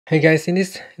Hey guys, in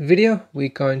this video we're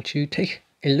going to take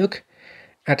a look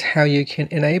at how you can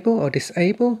enable or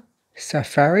disable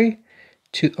Safari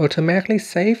to automatically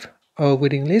save or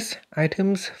reading list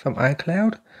items from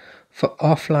iCloud for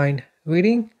offline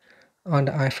reading on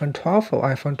the iPhone 12 or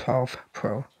iPhone 12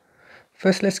 Pro.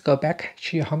 First, let's go back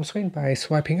to your home screen by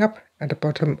swiping up at the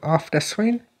bottom of the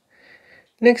screen.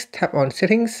 Next, tap on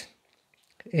Settings,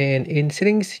 and in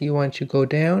Settings you want to go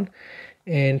down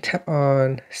and tap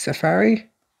on Safari.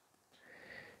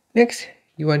 Next,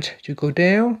 you want to go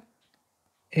down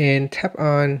and tap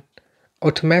on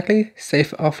automatically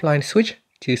save offline switch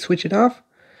to switch it off.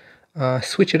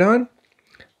 Switch it on.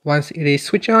 Once it is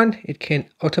switched on, it can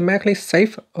automatically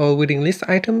save all reading list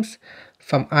items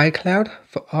from iCloud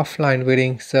for offline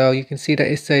reading. So you can see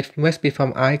that it says it must be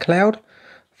from iCloud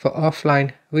for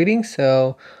offline reading.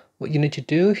 So what you need to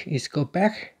do is go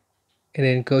back and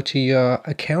then go to your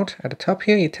account at the top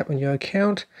here. You tap on your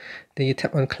account, then you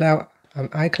tap on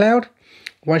iCloud.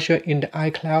 Once you're in the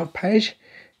iCloud page,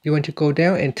 you want to go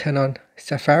down and turn on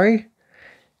Safari,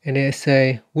 and then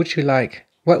say what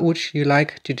would you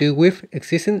like to do with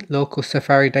existing local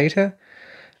Safari data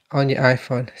on your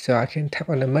iPhone. So I can tap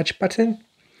on the merge button,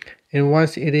 and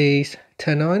once it is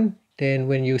turned on, then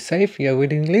when you save your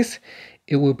reading list,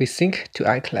 it will be synced to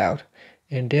iCloud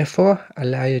and therefore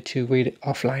allow you to read it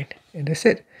offline. And that's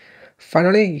it.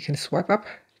 Finally, you can swipe up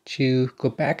to go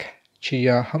back to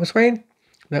your home screen.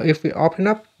 Now if we open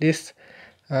up this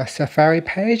Safari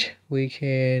page, we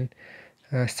can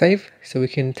save, so we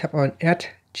can tap on add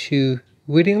to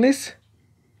reading list.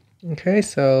 Okay,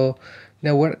 so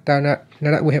now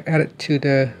that we have added to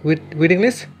the reading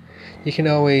list, you can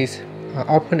always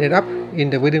open it up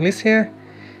in the reading list here,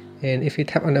 and if you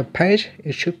tap on the page,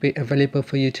 it should be available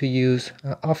for you to use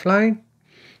offline.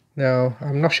 Now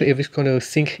I'm not sure if it's going to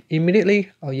sync immediately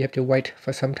or you have to wait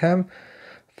for some time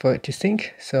for it to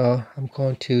sync, so I'm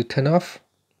going to turn off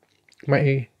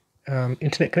my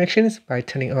internet connections by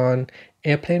turning on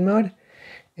airplane mode,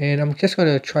 and I'm just going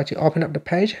to try to open up the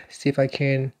page, see if I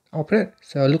can open it.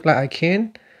 So it looks like I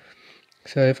can.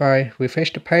 So if I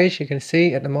refresh the page, you can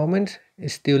see at the moment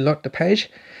it's still locked the page.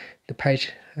 The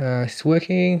page is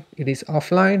working, it is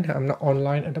offline, I'm not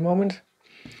online at the moment.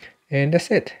 And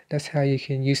that's it. That's how you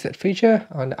can use that feature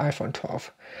on the iPhone 12.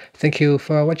 Thank you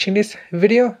for watching this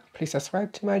video. Please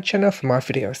subscribe to my channel for more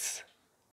videos.